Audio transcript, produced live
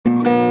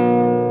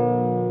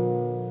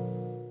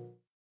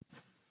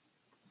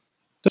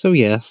So,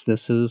 yes,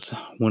 this is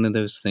one of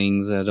those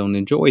things I don't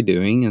enjoy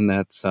doing, and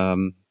that's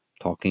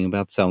talking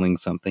about selling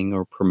something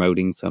or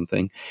promoting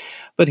something.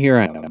 But here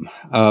I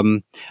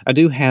am. I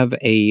do have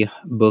a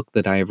book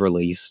that I have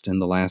released in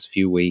the last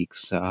few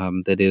weeks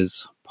that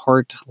is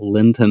part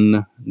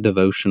Lenten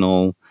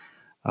devotional,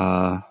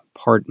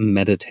 part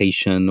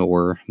meditation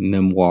or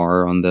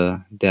memoir on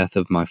the death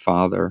of my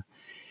father,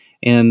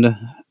 and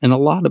and a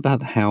lot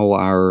about how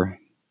our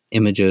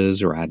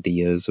images or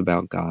ideas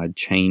about God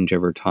change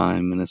over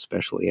time, and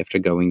especially after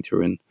going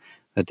through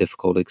a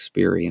difficult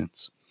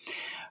experience.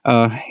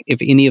 If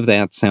any of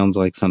that sounds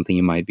like something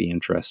you might be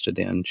interested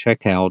in,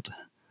 check out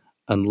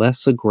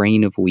Unless a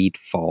Grain of Wheat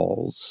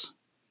Falls: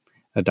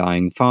 A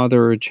Dying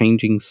Father, a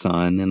Changing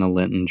Son, and a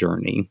Lenten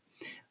Journey.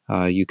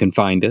 You can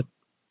find it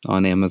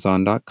on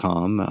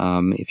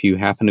Amazon.com. If you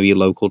happen to be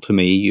local to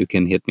me, you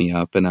can hit me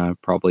up, and I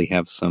probably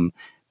have some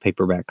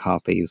paperback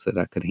copies that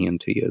I could hand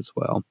to you as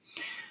well.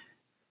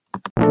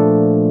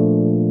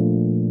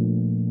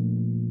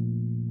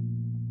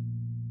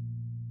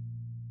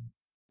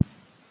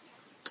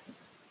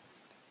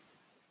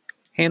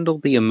 Handle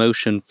the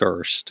emotion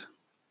first,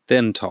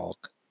 then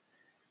talk.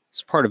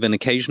 It's part of an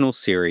occasional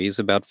series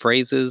about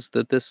phrases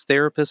that this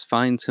therapist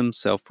finds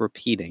himself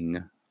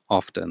repeating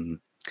often.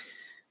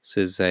 This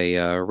is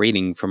a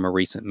reading from a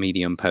recent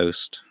Medium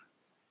post,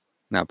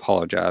 and I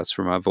apologize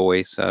for my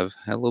voice. I've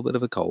had a little bit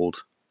of a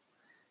cold.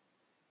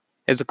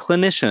 As a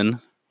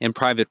clinician in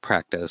private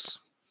practice,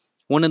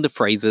 one of the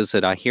phrases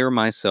that I hear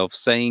myself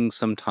saying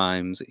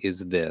sometimes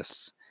is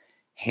this: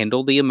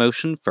 handle the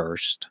emotion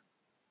first,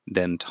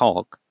 then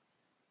talk.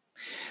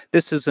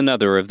 This is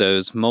another of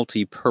those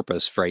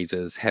multi-purpose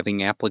phrases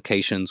having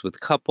applications with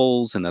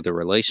couples and other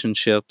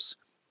relationships,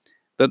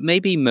 but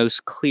maybe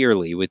most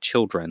clearly with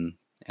children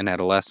and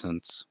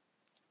adolescents.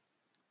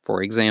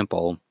 For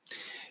example,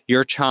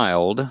 your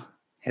child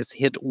has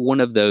hit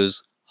one of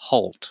those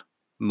HALT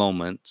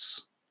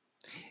moments.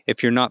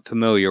 If you're not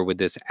familiar with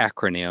this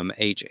acronym,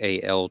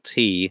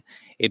 HALT,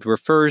 it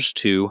refers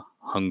to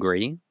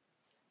hungry,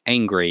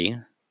 angry,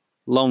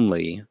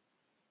 lonely,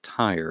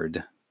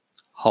 tired.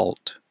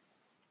 HALT.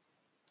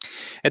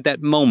 At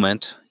that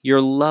moment, your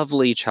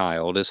lovely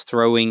child is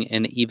throwing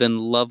an even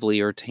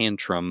lovelier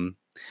tantrum,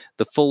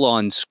 the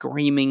full-on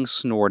screaming,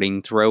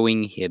 snorting,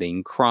 throwing,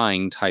 hitting,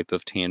 crying type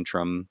of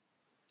tantrum.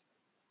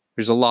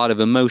 There's a lot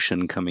of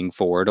emotion coming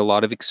forward, a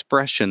lot of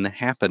expression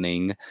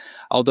happening,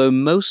 although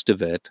most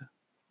of it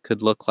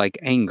could look like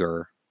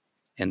anger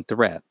and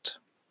threat.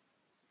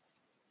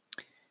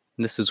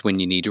 And this is when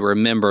you need to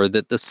remember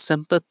that the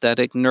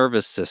sympathetic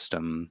nervous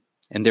system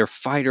and their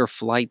fight or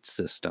flight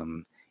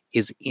system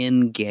is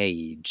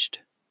engaged.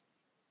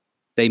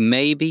 They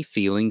may be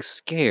feeling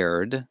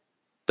scared,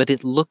 but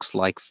it looks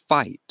like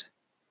fight.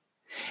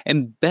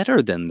 And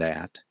better than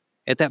that,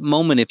 at that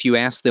moment, if you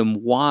ask them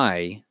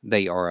why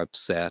they are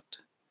upset,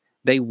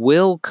 they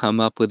will come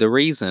up with a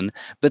reason,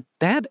 but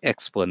that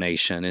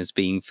explanation is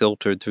being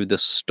filtered through the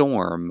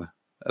storm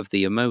of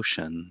the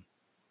emotion.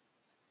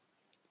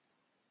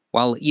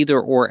 While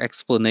either-or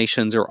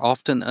explanations are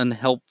often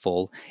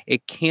unhelpful,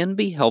 it can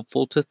be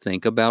helpful to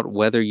think about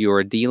whether you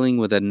are dealing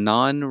with a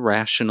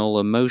non-rational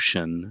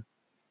emotion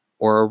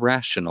or a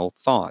rational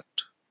thought.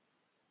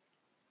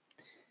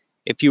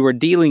 If you are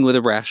dealing with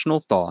a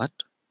rational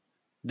thought,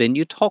 then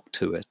you talk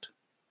to it.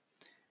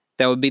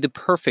 That would be the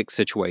perfect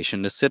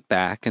situation to sit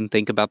back and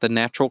think about the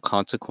natural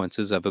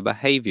consequences of a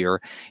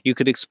behavior. You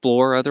could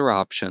explore other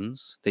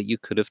options that you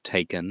could have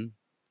taken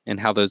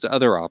and how those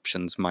other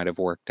options might have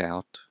worked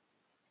out.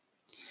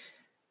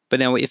 But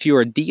now, if you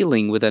are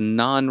dealing with a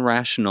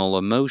non-rational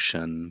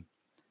emotion,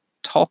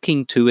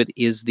 talking to it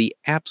is the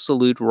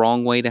absolute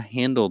wrong way to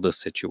handle the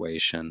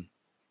situation.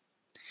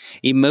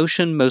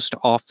 Emotion most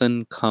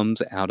often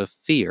comes out of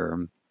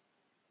fear.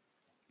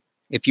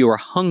 If you are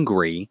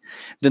hungry,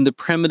 then the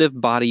primitive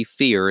body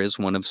fear is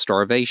one of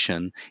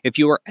starvation. If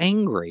you are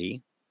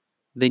angry,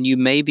 then you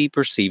may be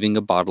perceiving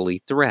a bodily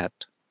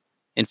threat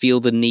and feel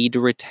the need to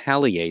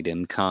retaliate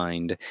in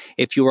kind.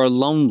 If you are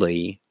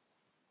lonely,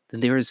 then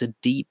there is a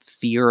deep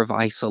fear of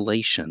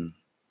isolation,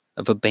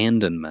 of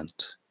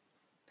abandonment.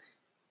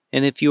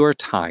 And if you are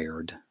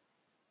tired,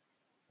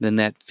 then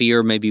that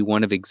fear may be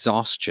one of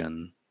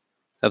exhaustion,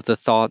 of the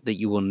thought that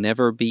you will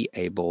never be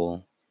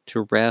able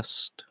to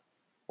rest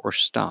or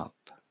stop.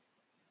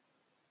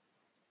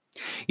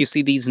 You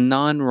see, these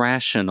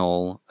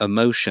non-rational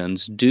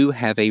emotions do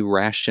have a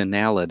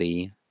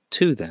rationality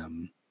to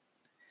them,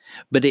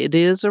 but it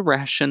is a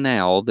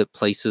rationale that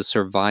places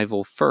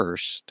survival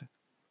first,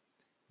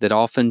 that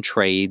often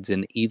trades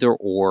in either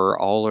or,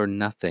 all or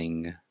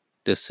nothing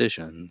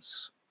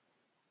decisions.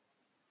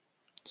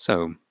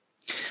 So,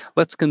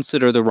 let's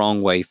consider the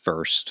wrong way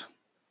first.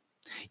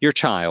 Your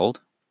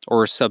child,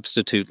 or a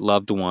substitute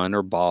loved one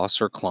or boss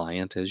or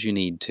client as you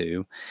need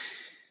to,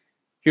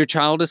 your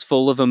child is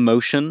full of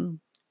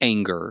emotion,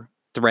 anger,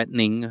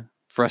 threatening,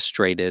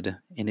 frustrated,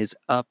 and is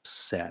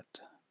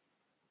upset.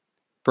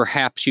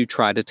 Perhaps you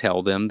try to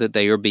tell them that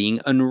they are being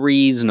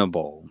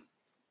unreasonable,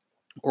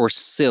 or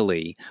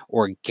silly,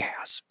 or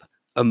gasp,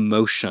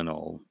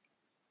 emotional.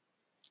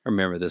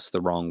 Remember this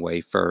the wrong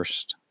way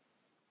first.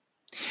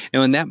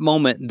 Now, in that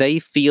moment, they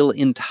feel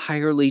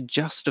entirely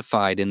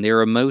justified in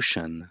their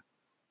emotion.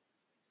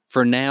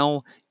 For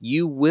now,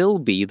 you will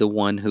be the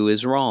one who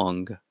is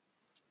wrong.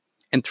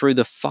 And through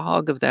the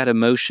fog of that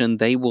emotion,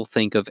 they will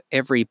think of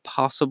every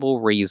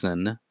possible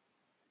reason,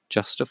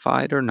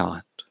 justified or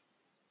not,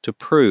 to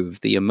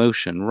prove the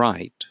emotion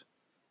right.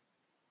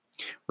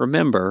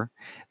 Remember,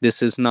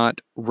 this is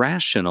not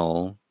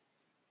rational,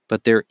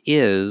 but there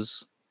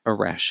is a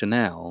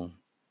rationale.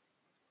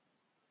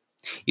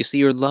 You see,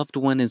 your loved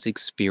one is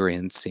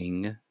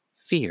experiencing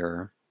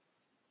fear.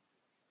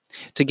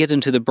 To get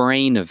into the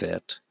brain of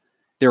it,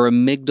 their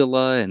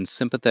amygdala and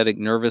sympathetic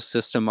nervous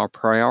system are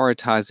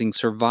prioritizing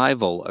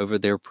survival over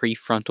their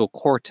prefrontal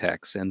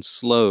cortex and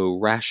slow,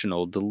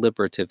 rational,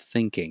 deliberative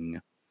thinking.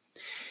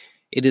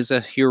 It is a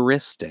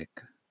heuristic,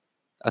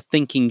 a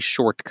thinking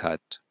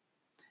shortcut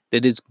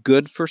that is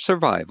good for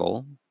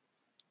survival,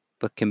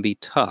 but can be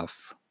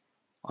tough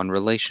on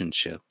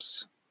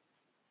relationships.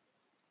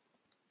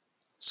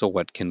 So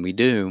what can we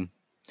do?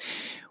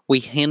 We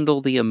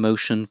handle the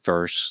emotion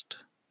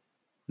first,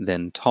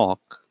 then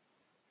talk.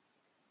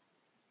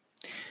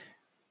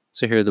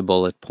 So here are the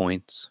bullet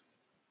points.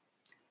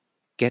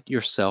 Get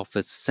yourself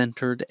as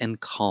centered and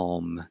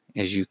calm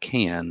as you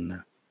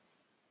can.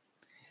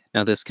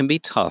 Now, this can be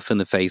tough in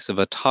the face of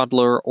a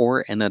toddler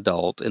or an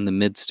adult in the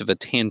midst of a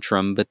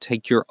tantrum, but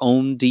take your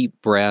own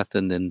deep breath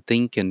and then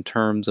think in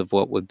terms of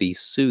what would be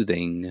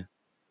soothing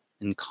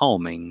and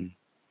calming.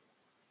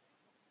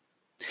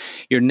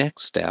 Your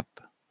next step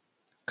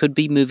could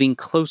be moving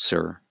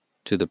closer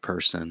to the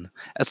person,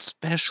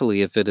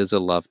 especially if it is a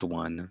loved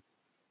one,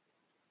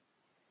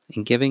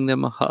 and giving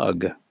them a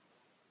hug.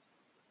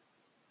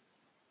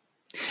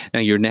 Now,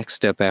 your next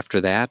step after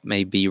that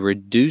may be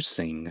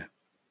reducing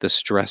the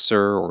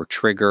stressor or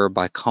trigger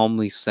by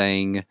calmly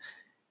saying,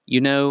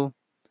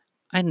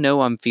 I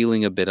know I'm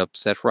feeling a bit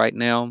upset right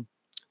now.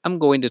 I'm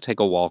going to take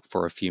a walk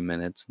for a few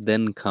minutes,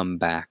 then come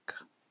back.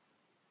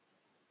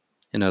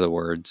 In other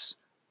words,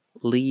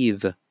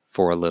 leave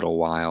for a little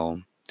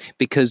while,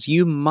 because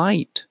you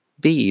might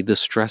be the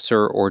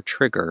stressor or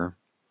trigger,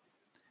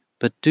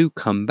 but do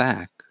come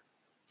back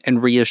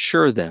and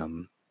reassure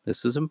them.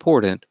 This is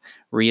important.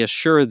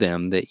 Reassure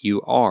them that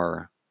you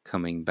are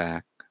coming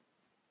back.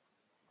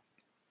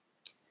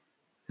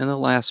 And the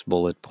last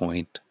bullet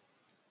point.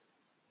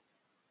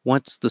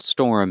 Once the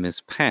storm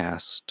is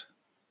past,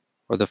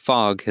 or the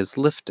fog has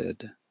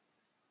lifted,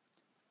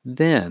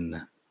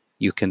 then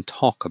you can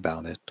talk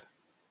about it.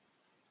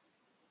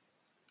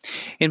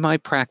 In my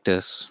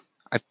practice,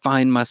 I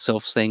find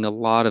myself saying a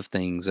lot of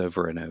things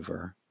over and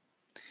over,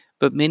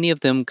 but many of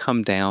them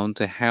come down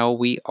to how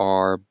we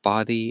are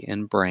body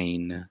and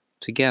brain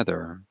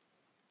together.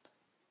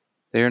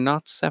 They are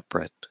not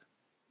separate.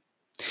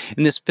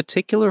 And this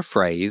particular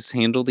phrase,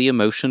 handle the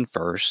emotion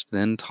first,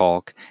 then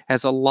talk,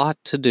 has a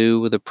lot to do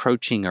with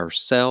approaching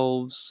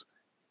ourselves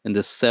and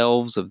the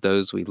selves of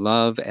those we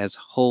love as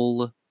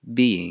whole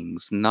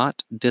beings,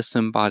 not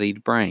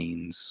disembodied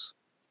brains.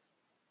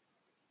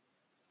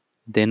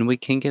 Then we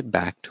can get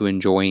back to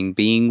enjoying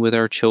being with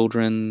our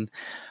children,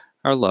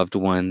 our loved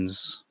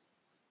ones,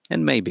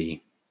 and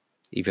maybe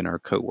even our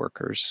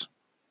coworkers.